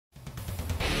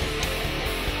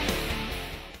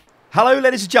Hello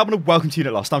ladies and gentlemen and welcome to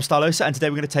Unit Lost. I'm Stylosa and today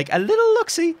we're going to take a little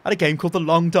look-see at a game called The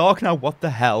Long Dark. Now what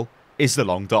the hell is The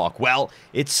Long Dark? Well,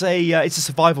 it's a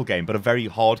survival game, but a very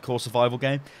hardcore survival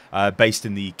game based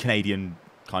in the Canadian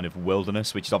kind of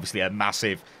wilderness, which is obviously a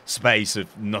massive space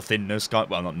of nothingness,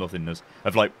 well not nothingness,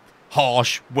 of like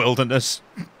harsh wilderness.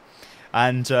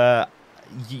 And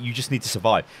you just need to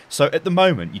survive. So at the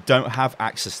moment you don't have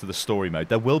access to the story mode.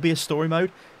 There will be a story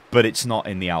mode, but it's not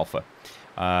in the alpha.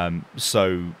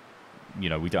 So you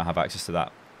know, we don't have access to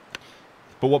that.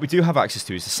 But what we do have access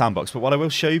to is the sandbox. But what I will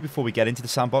show you before we get into the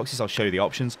sandbox is I'll show you the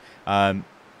options.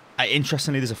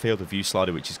 Interestingly, there's a field of view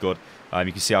slider, which is good.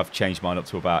 You can see I've changed mine up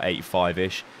to about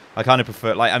 85-ish. I kind of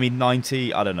prefer, like, I mean,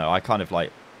 90, I don't know. I kind of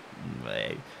like,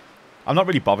 I'm not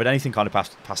really bothered. Anything kind of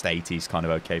past 80 is kind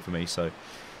of okay for me, so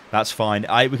that's fine.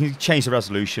 We can change the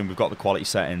resolution. We've got the quality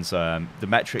settings, the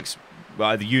metrics,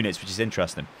 the units, which is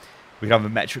interesting. We can have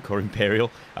a metric or imperial.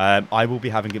 I will be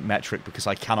having it metric because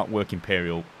I cannot work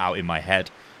imperial out in my head.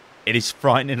 It is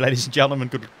frightening, ladies and gentlemen.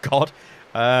 Good God.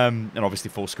 And obviously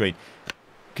full screen.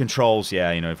 Controls,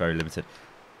 yeah, you know, very limited.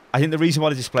 I think the reason why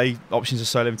the display options are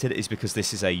so limited is because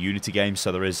this is a Unity game,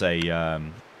 so there is a...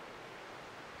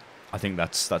 I think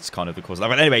that's kind of the cause of that.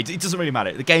 But anyway, it doesn't really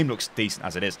matter. The game looks decent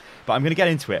as it is. But I'm going to get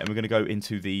into it, and we're going to go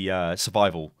into the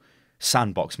survival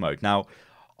sandbox mode. Now,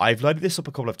 I've loaded this up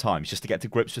a couple of times just to get to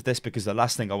grips with this, because the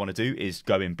last thing I want to do is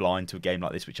go in blind to a game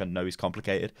like this, which I know is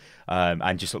complicated,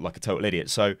 and just look like a total idiot.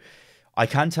 So I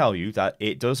can tell you that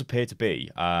it does appear to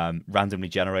be randomly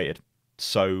generated.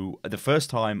 So the first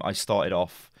time I started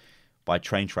off by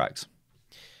train tracks.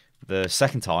 The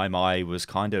second time I was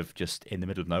kind of just in the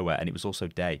middle of nowhere, and it was also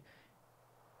day.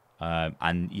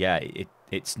 And yeah,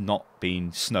 it's not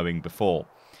been snowing before.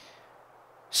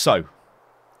 So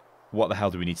what the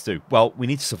hell do we need to do? Well, we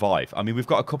need to survive. I mean, we've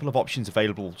got a couple of options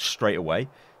available straight away.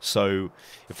 So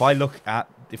if I look at,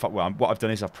 what I've done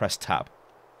is I've pressed tab.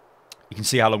 You can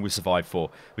see how long we survived for.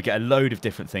 We get a load of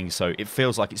different things. So it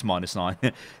feels like it's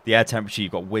 -9. The air temperature,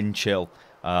 you've got wind chill.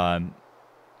 It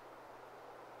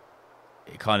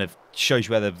kind of shows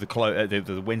you where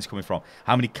the wind's coming from.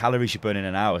 How many calories you burn in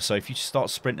an hour. So if you start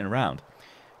sprinting around,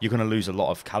 you're going to lose a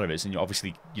lot of calories, and you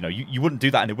obviously, you know, you wouldn't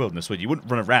do that in the wilderness, would you? You wouldn't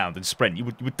run around and sprint. You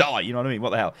would die, you know what I mean? What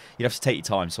the hell? You'd have to take your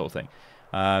time, sort of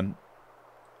thing.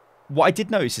 What I did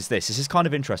notice is this is kind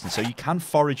of interesting. So you can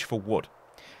forage for wood.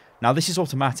 Now, this is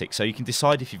automatic, so you can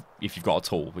decide if you've got a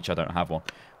tool, which I don't have one,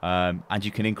 and you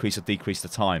can increase or decrease the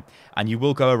time. And you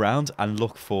will go around and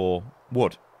look for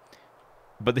wood.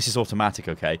 But this is automatic,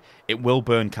 okay? It will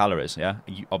burn calories, yeah?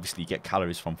 Obviously, you get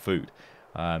calories from food.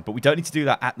 But we don't need to do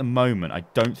that at the moment, I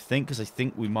don't think, because I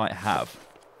think we might have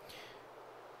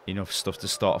enough stuff to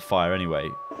start a fire anyway.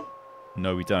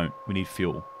 No, we don't. We need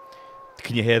fuel.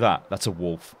 Can you hear that? That's a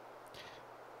wolf.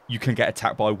 You can get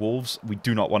attacked by wolves. We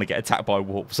do not want to get attacked by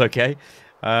wolves, okay?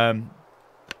 Oh,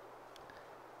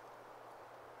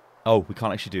 we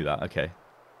can't actually do that. Okay.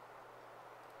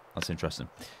 That's interesting.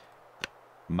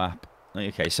 Map.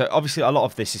 Okay, so obviously a lot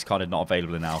of this is kind of not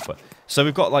available in alpha. So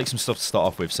we've got like some stuff to start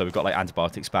off with. So we've got like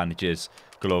antibiotics, bandages,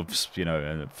 gloves, you know,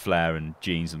 and flare and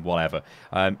jeans and whatever.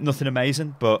 Nothing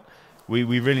amazing, but we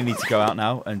really need to go out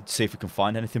now and see if we can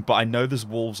find anything. But I know there's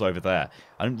wolves over there.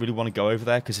 I don't really want to go over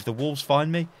there because if the wolves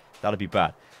find me, that'll be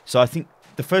bad. So I think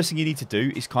the first thing you need to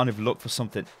do is kind of look for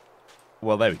something.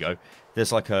 Well, there we go.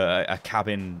 There's like a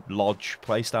cabin lodge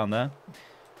place down there.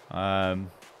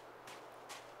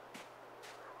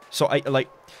 So, like,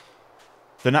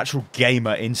 the natural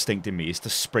gamer instinct in me is to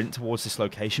sprint towards this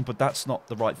location, but that's not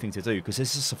the right thing to do, because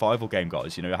this is a survival game,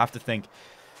 guys. You know, you have to think,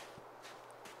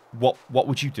 what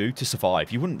would you do to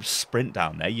survive? You wouldn't sprint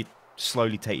down there. You'd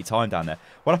slowly take your time down there.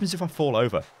 What happens if I fall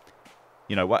over?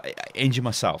 You know, injure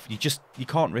myself? You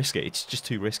can't risk it. It's just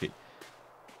too risky.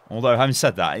 Although, having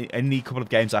said that, in the couple of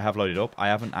games I have loaded up, I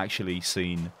haven't actually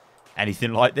seen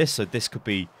anything like this, so this could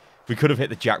be... We could have hit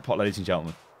the jackpot, ladies and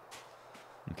gentlemen.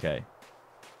 Okay.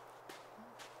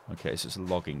 Okay, so it's a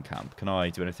logging camp. Can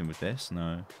I do anything with this?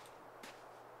 No.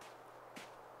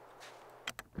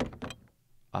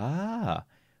 Ah.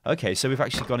 Okay, so we've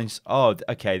actually gone in... Oh,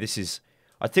 okay, this is...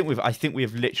 I think we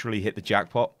have literally hit the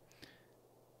jackpot.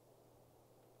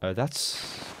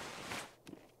 That's...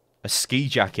 a ski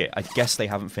jacket. I guess they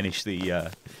haven't finished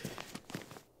the...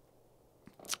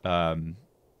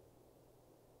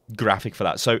 graphic for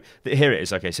that. So here it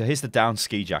is. Okay, so here's the down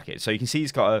ski jacket. So you can see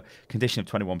it's got a condition of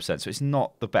 21%. So it's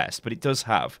not the best, but it does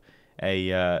have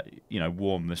a you know,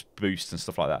 warmness boost and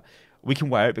stuff like that. We can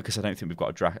wear it because I don't think we've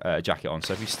got a jacket on.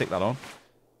 So if we stick that on,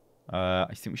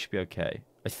 I think we should be okay.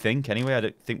 I think anyway. I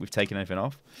don't think we've taken anything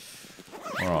off.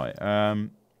 All right.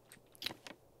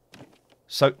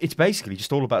 So it's basically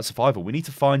just all about survival. We need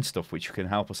to find stuff which can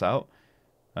help us out.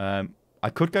 I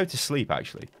could go to sleep,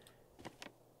 actually.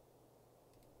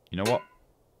 You know what?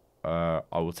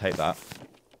 I will take that.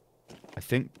 I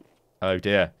think... Oh,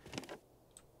 dear.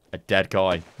 A dead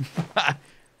guy.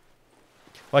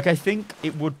 Like, I think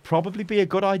it would probably be a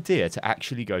good idea to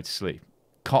actually go to sleep.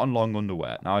 Cotton long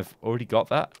underwear. Now, I've already got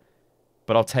that.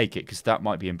 But I'll take it, because that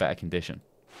might be in better condition.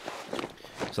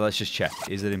 So let's just check.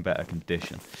 Is it in better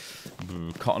condition?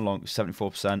 Cotton long,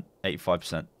 74%,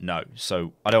 85%. No.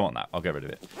 So I don't want that. I'll get rid of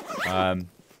it.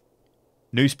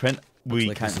 Newsprint. Looks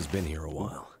like this has been here a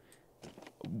while.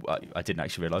 I didn't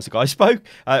actually realise the guy spoke.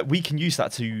 We can use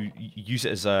that to use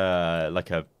it as like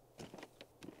a...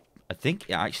 I think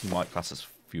it actually might class as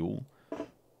fuel.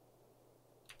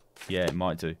 Yeah, it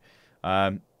might do.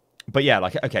 But yeah,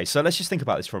 like, okay, so let's just think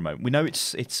about this for a moment. We know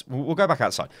we'll go back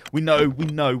outside. We know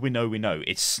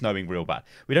it's snowing real bad.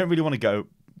 We don't really want to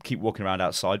keep walking around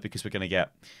outside because we're going to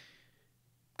get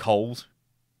cold.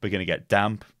 We're going to get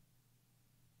damp.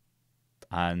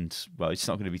 And, well, it's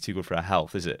not going to be too good for our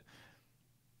health, is it?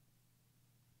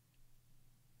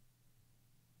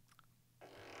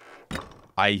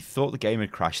 I thought the game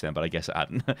had crashed then, but I guess it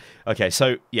hadn't. Okay,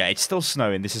 so, yeah, it's still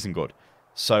snowing. This isn't good.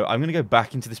 So I'm going to go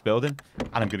back into this building,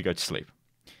 and I'm going to go to sleep.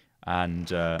 And,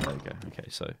 there we go. Okay,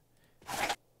 so...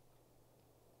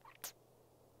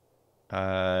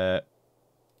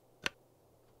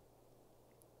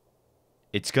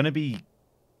 it's going to be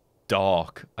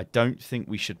dark. I don't think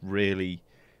we should really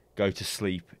go to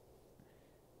sleep.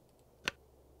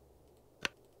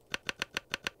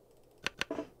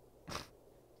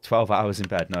 $12 in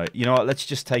bed. No, you know what? Let's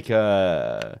just take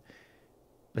a...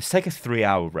 Let's take a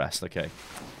 3-hour rest, okay?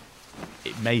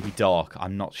 It may be dark.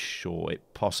 I'm not sure.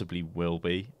 It possibly will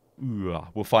be. Ooh,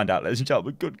 we'll find out, ladies and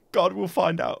gentlemen. Good God, we'll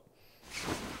find out.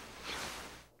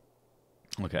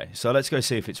 Okay, so let's go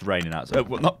see if it's raining outside.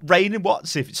 Well, not raining, what?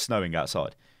 See if it's snowing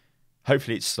outside.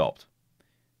 Hopefully it's stopped.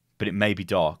 But it may be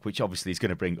dark, which obviously is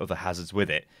going to bring other hazards with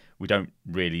it. We don't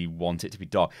really want it to be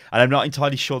dark. And I'm not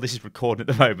entirely sure this is recording at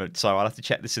the moment, so I'll have to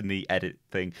check this in the edit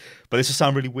thing. But this will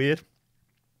sound really weird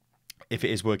if it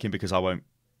is working, because I won't...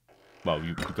 Well,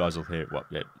 you guys will hear it. What?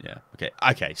 Yeah.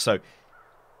 Okay, so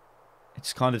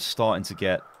it's kind of starting to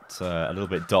get a little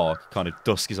bit dark. Kind of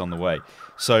dusk is on the way.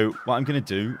 So what I'm going to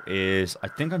do is, I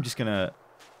think I'm just going to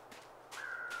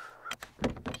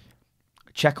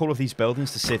check all of these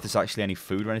buildings to see if there's actually any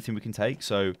food or anything we can take.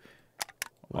 So,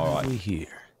 all right. Here?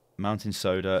 Mountain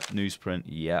soda, newsprint,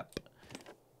 yep.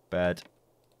 Bed,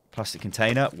 plastic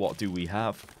container. What do we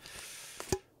have?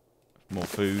 More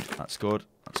food. That's good.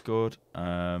 That's good.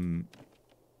 Can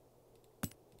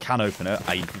opener.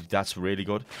 That's really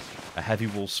good. A heavy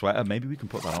wool sweater. Maybe we can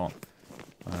put that on.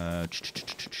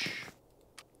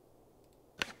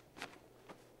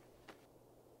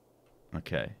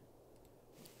 Okay.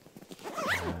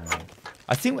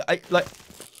 I think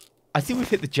we've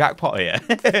hit the jackpot here.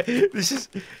 This is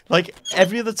like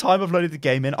every other time I've loaded the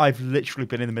game in, I've literally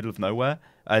been in the middle of nowhere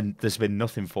and there's been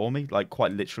nothing for me. Like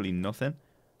quite literally nothing.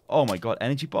 Oh my god,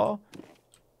 energy bar?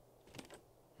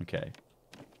 Okay.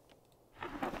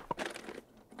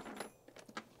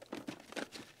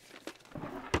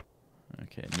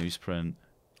 Okay, newsprint.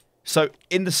 So,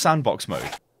 in the sandbox mode...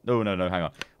 No, hang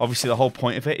on. Obviously, the whole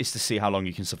point of it is to see how long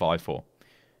you can survive for.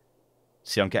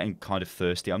 See, I'm getting kind of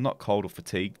thirsty. I'm not cold or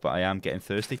fatigued, but I am getting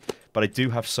thirsty. But I do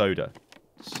have soda.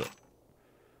 So...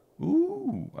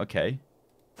 Ooh, okay.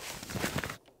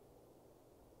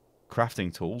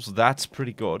 Crafting tools. That's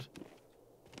pretty good.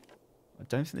 I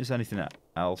don't think there's anything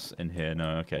else in here.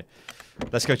 No, okay.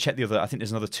 Let's go check the other... I think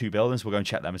there's another 2 buildings. We'll go and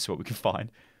check them and see what we can find.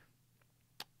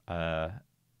 And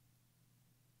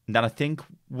then I think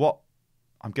what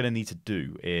I'm going to need to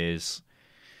do is...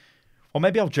 Or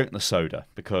maybe I'll drink the soda,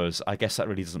 because I guess that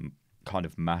really doesn't kind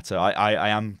of matter. I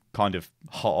am kind of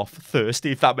half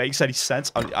thirsty, if that makes any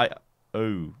sense.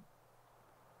 Oh.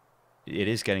 It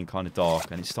is getting kind of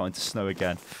dark, and it's starting to snow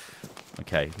again.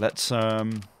 Okay, let's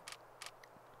drink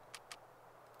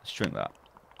that.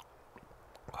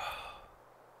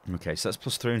 Okay, so that's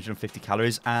plus 350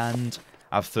 calories, and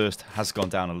our thirst has gone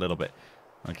down a little bit.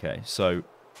 Okay, so...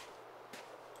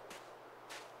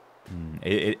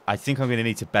 I think I'm going to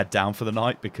need to bed down for the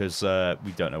night, because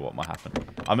we don't know what might happen.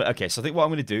 Okay, so I think what I'm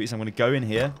going to do is I'm going to go in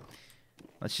here.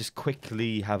 Let's just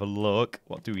quickly have a look.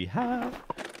 What do we have?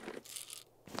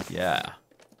 Yeah.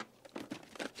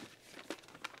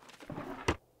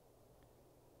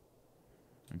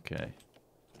 Okay.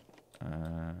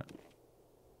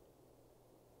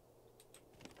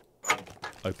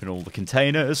 Open all the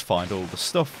containers, find all the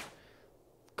stuff.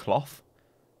 Cloth.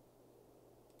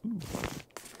 Ooh.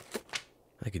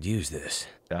 I could use this.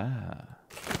 Ah.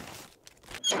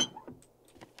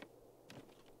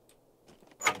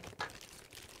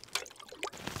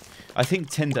 I think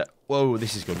Tinder... Whoa,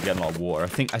 this is good. We're getting a lot of water. I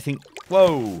think...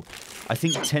 Whoa! I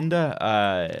think Tinder...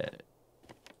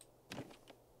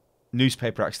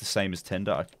 newspaper acts the same as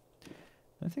Tinder. I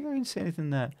don't think I can see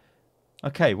anything there.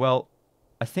 Okay, well...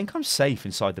 I think I'm safe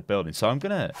inside the building, so I'm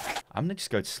gonna just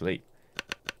go to sleep.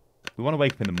 We want to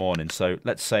wake up in the morning, so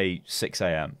let's say 6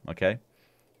 a.m., okay?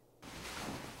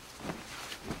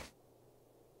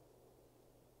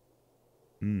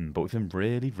 But we've been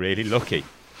really, really lucky.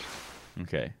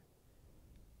 Okay.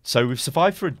 So we've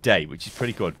survived for a day, which is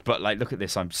pretty good. But, like, look at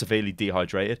this. I'm severely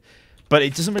dehydrated. But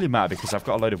it doesn't really matter because I've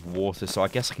got a load of water, so I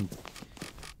guess I can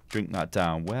drink that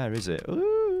down. Where is it?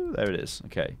 Ooh, there it is.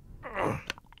 Okay.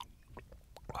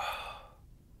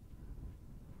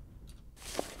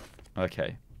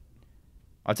 Okay.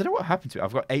 I don't know what happened to it.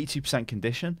 I've got 82%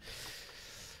 condition.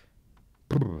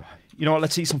 You know what?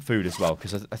 Let's eat some food as well,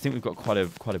 because I think we've got quite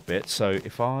a bit. So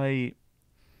if I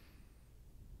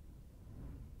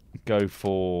go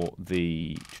for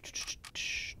the...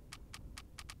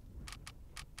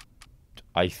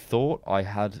 I thought I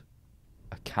had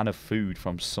a can of food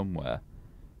from somewhere.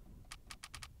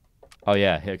 Oh,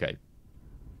 yeah. Here, okay.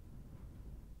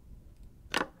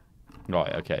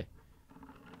 Right, okay.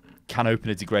 Can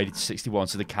opener degraded to 61,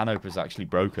 so the can opener is actually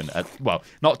broken. Well,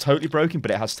 not totally broken,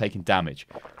 but it has taken damage,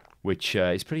 which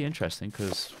is pretty interesting,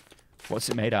 because what's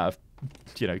it made out of?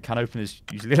 You know, can openers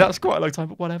usually that's quite a long time,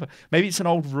 but whatever. Maybe it's an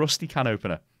old rusty can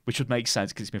opener, which would make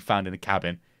sense because it's been found in a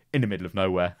cabin in the middle of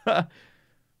nowhere.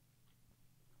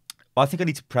 I think I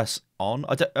need to press on.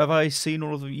 Have I seen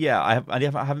all of them? Yeah, I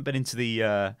haven't been into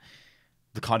the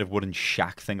kind of wooden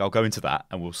shack thing. I'll go into that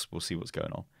and we'll see what's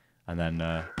going on, and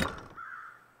then.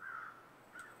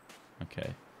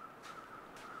 Okay.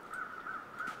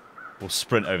 We'll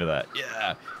sprint over there.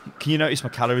 Yeah. Can you notice my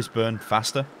calories burn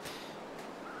faster?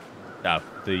 No,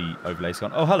 the overlay's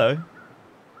gone. Oh, hello.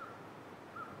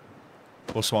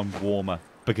 Also, I'm warmer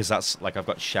because that's like I've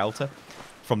got shelter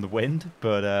from the wind.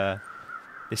 But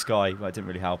this guy, well, I didn't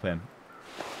really help him.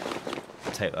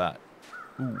 Take that.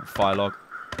 Ooh, fire log.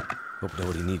 Hope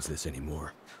nobody needs this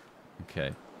anymore. Okay.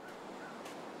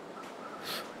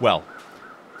 Well.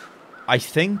 I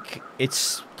think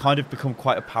it's kind of become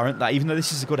quite apparent that even though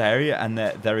this is a good area and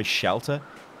there is shelter,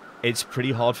 it's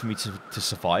pretty hard for me to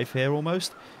survive here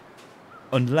almost.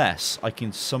 Unless I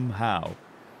can somehow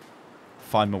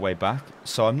find my way back.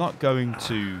 So I'm not going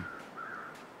to...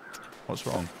 What's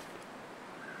wrong?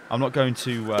 I'm not going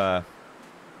to... I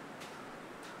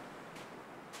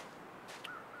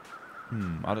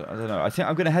don't know. I think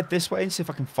I'm going to head this way and see if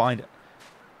I can find it.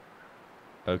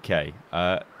 Okay.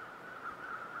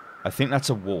 I think that's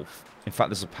a wolf. In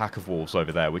fact, there's a pack of wolves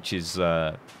over there, which is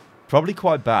probably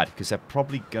quite bad, because they're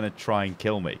probably going to try and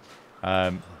kill me.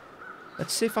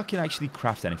 Let's see if I can actually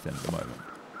craft anything at the moment.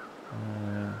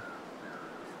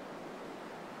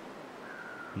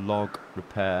 Log,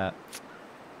 repair.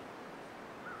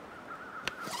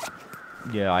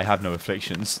 Yeah, I have no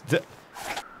afflictions.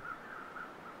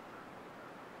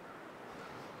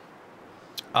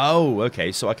 Oh,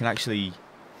 okay, so I can actually...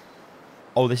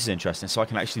 Oh, this is interesting. So I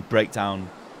can actually break down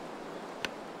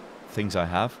things I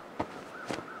have.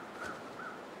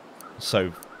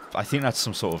 So I think that's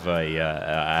some sort of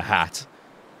a hat.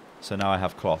 So now I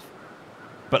have cloth.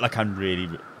 But like I'm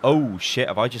really... Oh, shit.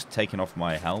 Have I just taken off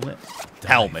my helmet?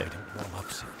 Helmet.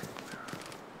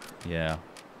 Yeah.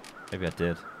 Maybe I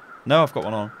did. No, I've got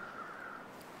one on.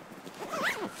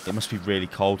 It must be really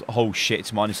cold. Oh, shit.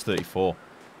 It's minus 34.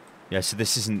 Yeah, so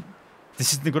this isn't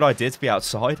a good idea to be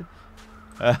outside.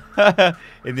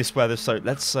 In this weather, so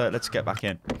let's get back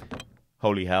in.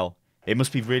 Holy hell! It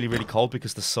must be really, really cold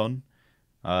because the sun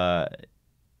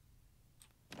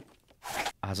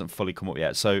hasn't fully come up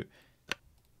yet. So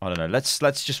I don't know. Let's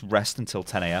just rest until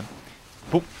 10 a.m.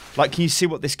 But like, can you see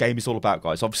what this game is all about,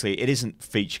 guys? Obviously, it isn't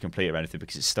feature complete or anything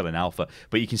because it's still in alpha.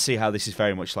 But you can see how this is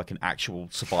very much like an actual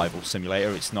survival simulator.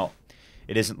 It's not.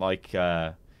 It isn't like.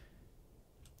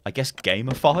 I guess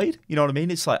gamified, you know what I mean?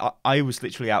 It's like I was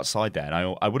literally outside there,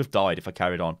 and I would have died if I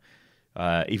carried on,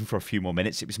 even for a few more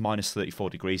minutes. It was minus 34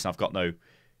 degrees, and I've got no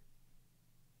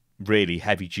really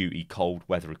heavy-duty cold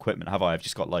weather equipment, have I? I've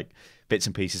just got like bits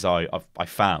and pieces I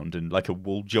found, and like a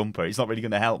wool jumper. It's not really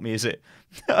going to help me, is it?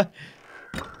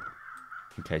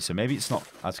 Okay, so maybe it's not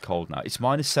as cold now. It's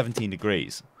minus 17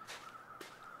 degrees.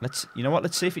 You know what?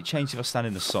 Let's see if it changes if I stand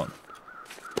in the sun.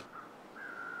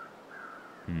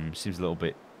 Seems a little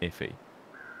bit iffy.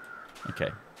 Okay,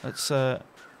 let's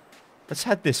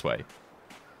head this way.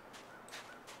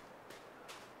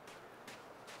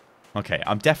 Okay,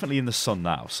 I'm definitely in the sun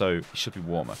now, so it should be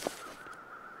warmer.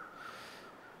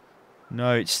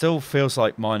 No, it still feels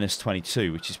like minus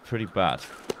 22, which is pretty bad.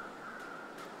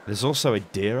 There's also a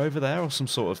deer over there, or some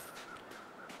sort of...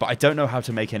 But I don't know how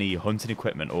to make any hunting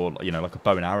equipment, or, you know, like a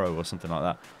bow and arrow or something like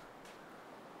that.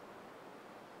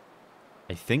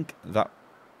 I think that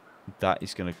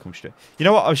is going to come straight... You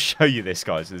know what? I'll show you this,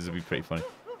 guys. This will be pretty funny.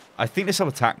 I think this will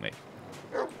attack me.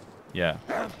 Yeah.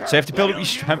 So you have to build up your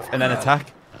strength, and then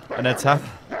attack. And then attack.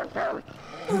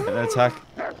 And then attack.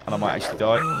 And I might actually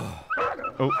die.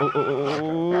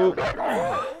 Oh.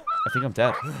 I think I'm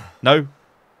dead. No.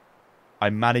 I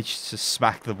managed to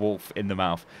smack the wolf in the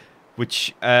mouth.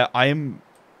 Which, I am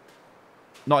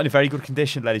not in a very good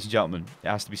condition, ladies and gentlemen. It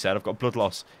has to be said. I've got blood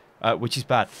loss. Which is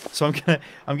bad. So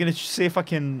I'm gonna see if I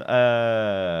can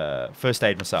first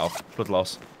aid myself. Blood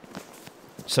loss.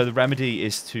 So the remedy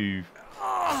is to...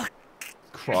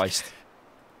 Christ.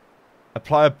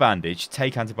 Apply a bandage,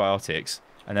 take antibiotics,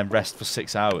 and then rest for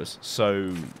 6 hours.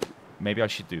 So maybe I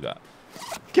should do that.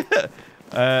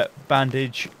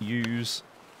 Bandage, use.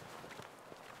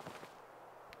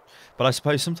 But I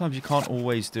suppose sometimes you can't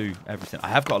always do everything. I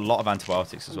have got a lot of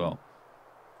antibiotics as well.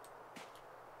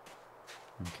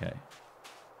 Okay.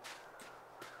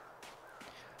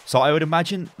 So I would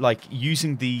imagine, like,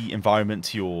 using the environment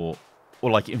to your... Or,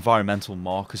 like, environmental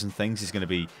markers and things is going to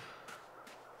be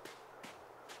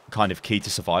kind of key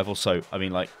to survival. So, I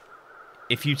mean, like,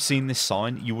 if you'd seen this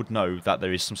sign, you would know that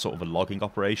there is some sort of a logging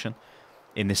operation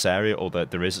in this area, or that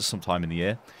there is at some time in the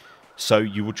year. So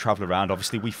you would travel around.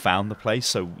 Obviously, we found the place,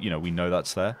 so, you know, we know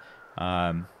that's there.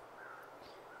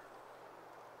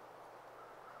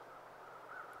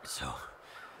 So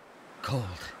cold.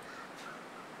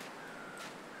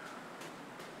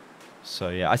 So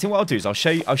yeah, I think what I'll do is I'll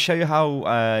show you how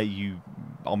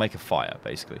I'll make a fire,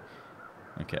 basically.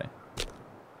 Okay.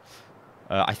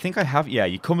 I think I have... Yeah,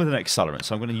 you come with an accelerant,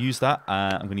 so I'm going to use that.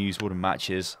 I'm going to use wooden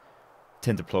matches,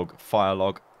 tinder plug, fire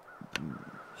log.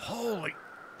 Holy...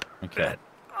 Okay.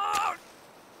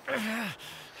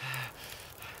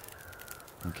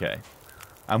 Okay.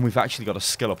 And we've actually got a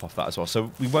skill up off that as well,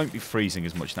 so we won't be freezing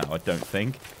as much now, I don't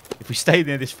think. If we stay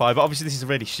near this fire... But obviously this is a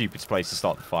really stupid place to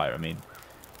start the fire, I mean...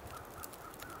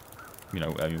 You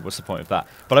know, what's the point of that?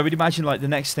 But I would imagine, like, the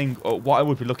next thing... What I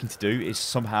would be looking to do is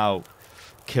somehow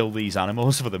kill these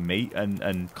animals for the meat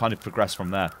and kind of progress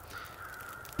from there.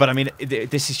 But, I mean,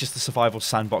 this is just the survival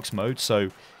sandbox mode, so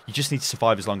you just need to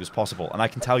survive as long as possible. And I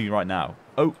can tell you right now...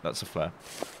 Oh, that's a flare.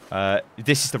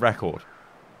 This is the record.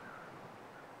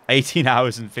 18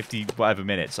 hours and 50 whatever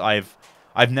minutes. I've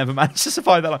never managed to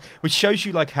survive that long, which shows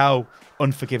you, like, how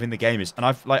unforgiving the game is. And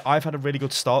I've had a really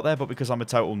good start there, but because I'm a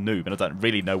total noob and I don't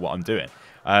really know what I'm doing,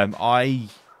 I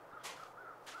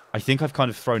think I've kind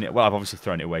of thrown it... Well, I've obviously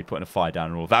thrown it away, putting a fire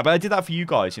down and all that, but I did that for you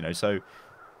guys, you know, so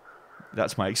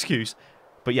that's my excuse.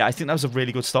 But yeah, I think that was a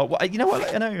really good start. Well, you know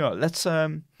what? Let's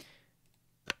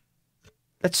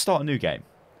start a new game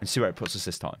and see where it puts us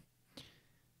this time.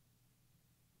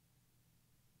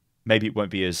 Maybe it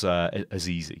won't be as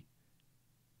easy.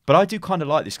 But I do kind of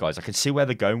like this, guys. I can see where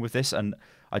they're going with this, and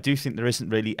I do think there isn't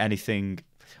really anything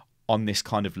on this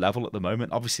kind of level at the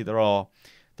moment. Obviously, there are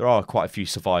quite a few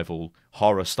survival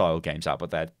horror style games out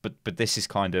there, but this is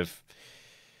kind of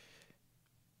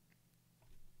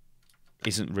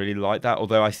isn't really like that.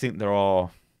 Although I think there are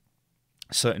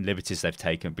certain liberties they've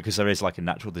taken because there is like a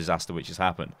natural disaster which has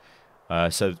happened,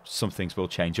 so some things will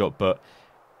change up. But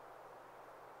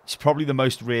it's probably the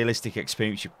most realistic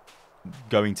experience you're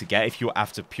going to get if you're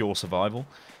after pure survival.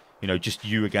 You know, just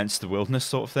you against the wilderness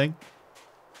sort of thing.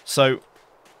 So,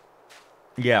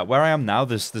 yeah, where I am now,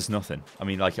 there's nothing. I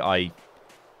mean, like, I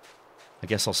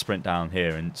guess I'll sprint down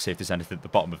here and see if there's anything at the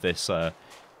bottom of this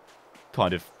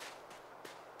kind of,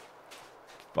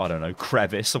 I don't know,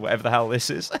 crevice or whatever the hell this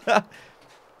is.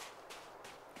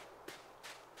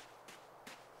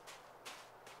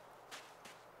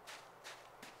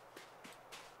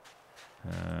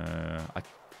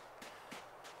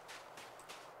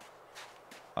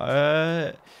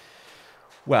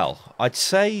 Well, I'd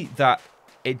say that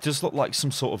it does look like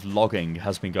some sort of logging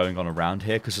has been going on around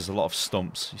here because there's a lot of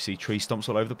stumps. You see tree stumps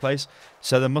all over the place.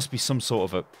 So there must be some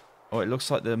sort of a... Oh, it looks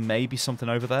like there may be something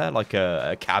over there, like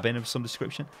a cabin of some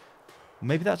description.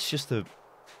 Maybe that's just a...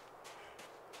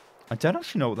 I don't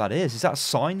actually know what that is. Is that a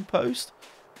signpost?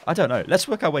 I don't know. Let's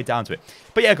work our way down to it.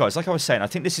 But yeah, guys, like I was saying, I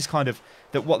think this is kind of...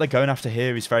 that what they're going after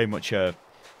here is very much a...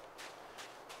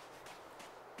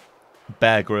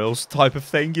 Bear Grylls type of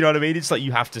thing, you know what I mean? It's like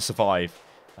you have to survive,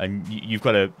 and you've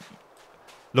got to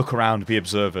look around, be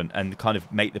observant, and kind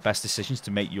of make the best decisions to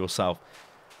make yourself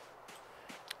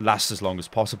last as long as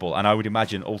possible. And I would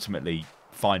imagine ultimately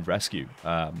find rescue.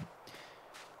 And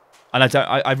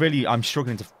I'm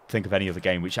struggling to think of any other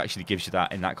game which actually gives you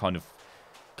that in that kind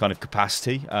of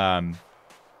capacity.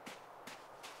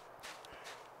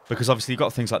 Because obviously you've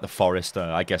got things like the forest,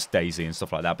 I guess Daisy and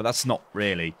stuff like that, but that's not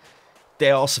really. They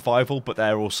are survival, but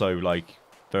they're also like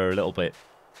they're a little bit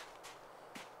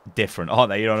different, aren't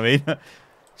they? You know what I mean?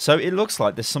 So it looks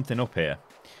like there's something up here.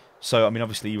 So I mean,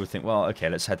 obviously you would think, well, okay,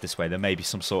 let's head this way. There may be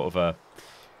some sort of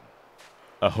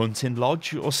a hunting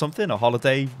lodge or something, a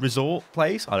holiday resort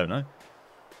place. I don't know.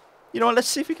 You know what? Let's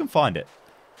see if we can find it.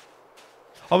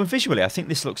 Oh, and visually, I think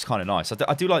this looks kind of nice.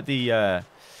 I do like the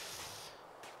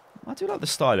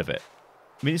style of it.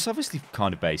 I mean, it's obviously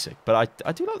kind of basic, but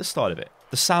I do like the style of it.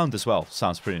 The sound as well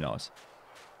sounds pretty nice.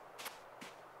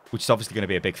 Which is obviously going to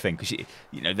be a big thing, because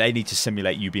you know they need to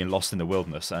simulate you being lost in the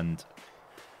wilderness, and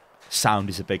sound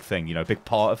is a big thing, you know, a big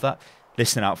part of that.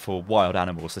 Listening out for wild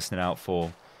animals, listening out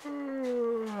for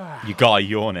your guy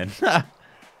yawning.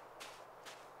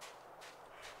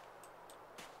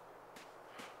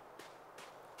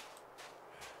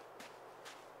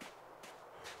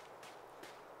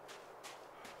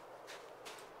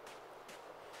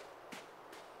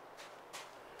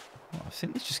 I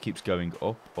think this just keeps going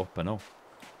up and up.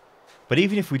 But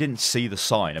even if we didn't see the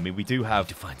sign, I mean, we do have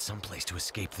to find some place to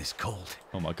escape this cold.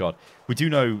 Oh my god. We do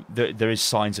know that there is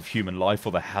signs of human life,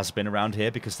 or there has been around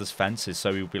here, because there's fences,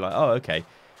 so we'll be like, oh, okay,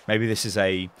 maybe this is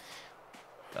a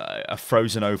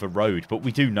frozen over road. But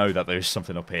we do know that there is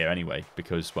something up here anyway,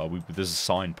 because, well, there's a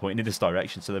sign pointing in this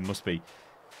direction, so there must be,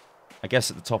 I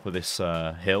guess, at the top of this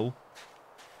hill.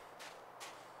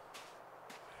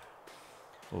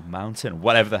 Or mountain,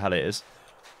 whatever the hell it is.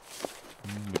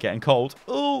 We're getting cold.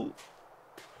 Ooh!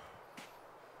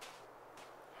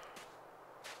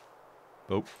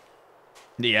 Oh.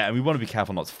 Yeah, and we want to be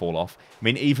careful not to fall off. I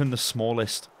mean, even the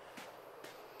smallest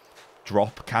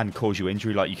drop can cause you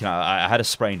injury. Like, you can. I had a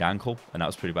sprained ankle, and that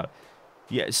was pretty bad.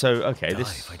 Yeah, so, okay, Die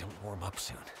if I don't warm up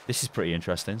soon. This is pretty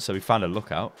interesting. So we found a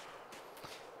lookout.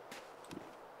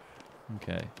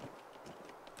 Okay.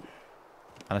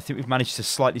 And I think we've managed to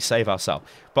slightly save ourselves.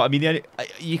 But, I mean,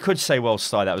 you could say, well,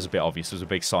 Sty, that was a bit obvious. There was a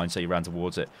big sign, so you ran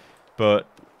towards it. But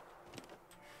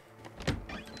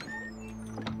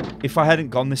if I hadn't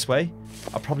gone this way,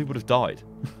 I probably would have died.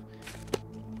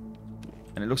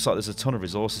 And it looks like there's a ton of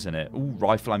resources in it. Ooh,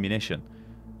 rifle ammunition.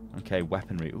 Okay,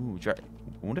 weaponry. Ooh, I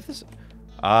wonder if there's...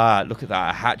 Ah, look at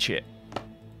that. A hatchet.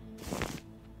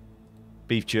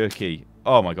 Beef jerky.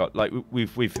 Oh, my God. Like,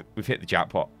 we've hit the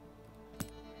jackpot.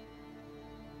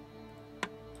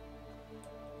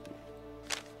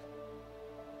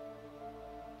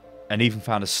 And even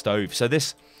found a stove. So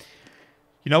this,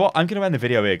 you know what? I'm going to end the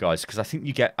video here, guys, because I think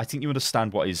you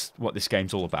understand what this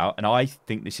game's all about, and I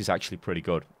think this is actually pretty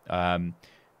good. I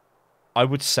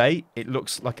would say it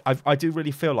looks like I do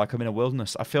really feel like I'm in a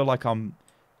wilderness. I feel like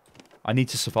I need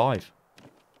to survive,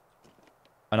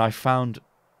 and I found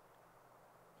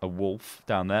a wolf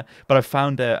down there, but I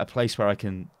found a place where I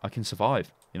can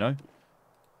survive. You know,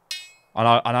 and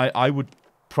I would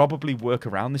probably work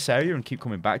around this area and keep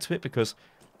coming back to it because.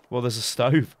 Well, there's a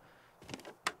stove.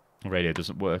 The radio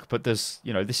doesn't work, but there's,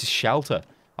 you know, this is shelter.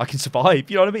 I can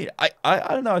survive. You know what I mean? I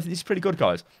don't know. I think it's pretty good,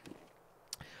 guys.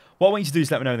 What I want you to do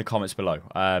is let me know in the comments below.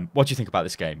 What do you think about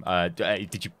this game?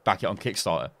 Did you back it on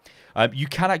Kickstarter? You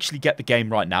can actually get the game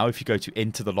right now if you go to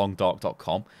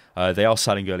intothelongdark.com. They are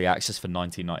selling early access for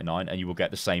 $19.99, and you will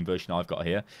get the same version I've got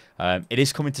here. It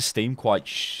is coming to Steam quite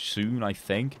soon, I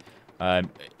think,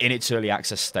 in its early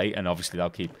access state, and obviously they'll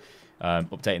keep...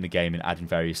 updating the game and adding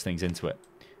various things into it.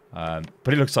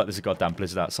 But it looks like there's a goddamn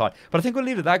blizzard outside. But I think we'll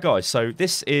leave it at that, guys. So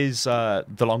this is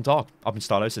The Long Dark. I've been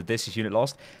Stylo, so this is Unit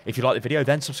Lost. If you like the video,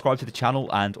 then subscribe to the channel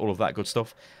and all of that good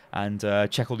stuff. And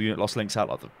check all the Unit Lost links out,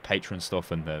 like the Patreon stuff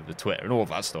and the Twitter and all of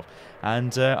that stuff.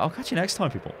 And I'll catch you next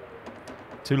time, people.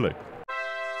 Toodaloo.